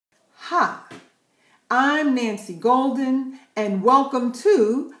Hi, I'm Nancy Golden, and welcome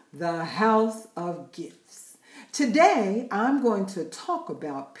to the House of Gifts. Today, I'm going to talk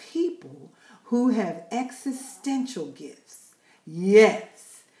about people who have existential gifts.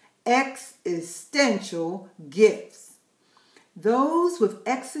 Yes, existential gifts. Those with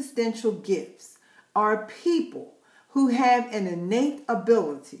existential gifts are people who have an innate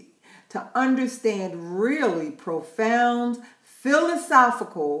ability to understand really profound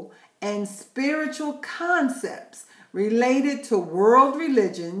philosophical and spiritual concepts related to world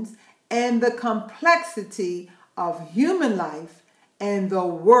religions and the complexity of human life and the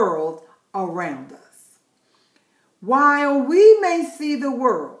world around us. While we may see the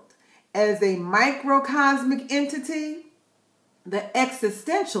world as a microcosmic entity, the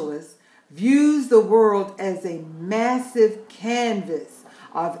existentialist views the world as a massive canvas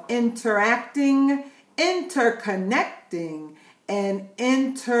of interacting, interconnecting, and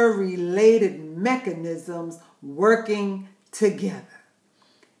interrelated mechanisms working together.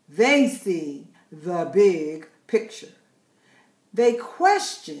 They see the big picture. They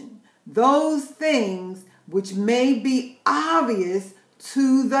question those things which may be obvious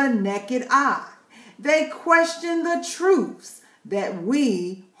to the naked eye. They question the truths that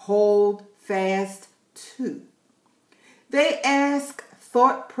we hold fast to. They ask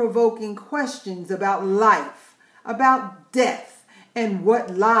thought-provoking questions about life, about death, and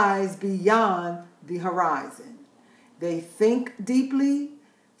what lies beyond the horizon. They think deeply,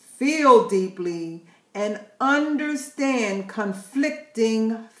 feel deeply, and understand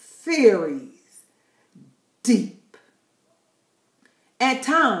conflicting theories deep. At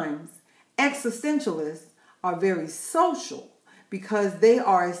times, existentialists are very social because they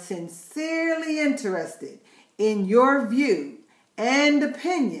are sincerely interested in your view and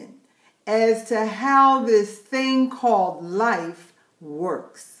opinion as to how this thing called life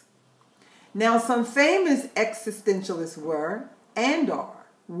works. Now, some famous existentialists were and are: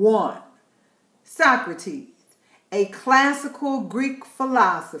 1. Socrates, a classical Greek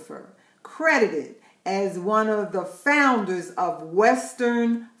philosopher credited as one of the founders of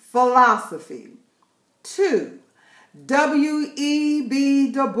Western philosophy. 2.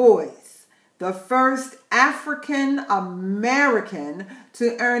 W.E.B. Du Bois, the first African American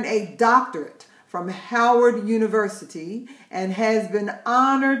to earn a doctorate from Howard University and has been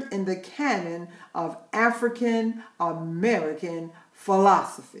honored in the canon of African American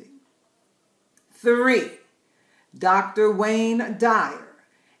philosophy. 3. Dr. Wayne Dyer,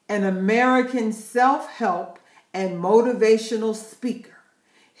 an American self-help and motivational speaker.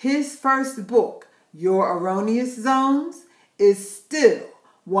 His first book, Your Erroneous Zones, is still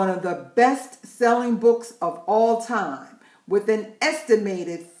one of the best-selling books of all time, with an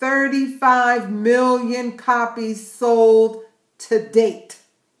estimated 35 million copies sold to date.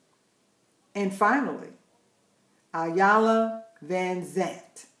 And finally, Iyanla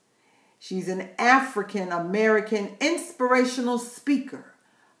Vanzant. She's an African-American inspirational speaker,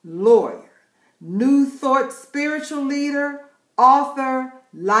 lawyer, New Thought spiritual leader, author,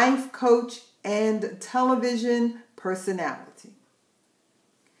 life coach, and television personality.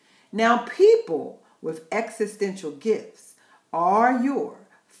 Now, people with existential gifts are your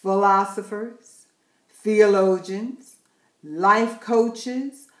philosophers, theologians, life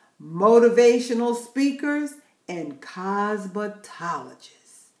coaches, motivational speakers, and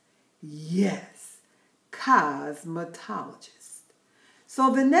cosmetologists. Yes, cosmetologists.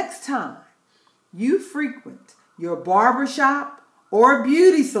 So the next time you frequent your barbershop or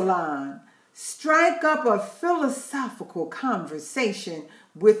beauty salon, strike up a philosophical conversation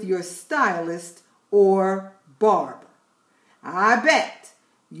with your stylist or barber. I bet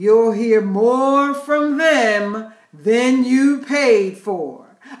you'll hear more from them than you paid for.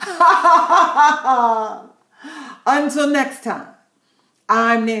 Until next time,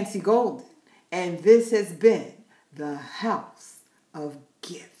 I'm Nancy Golden, and this has been the House of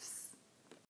Gifts.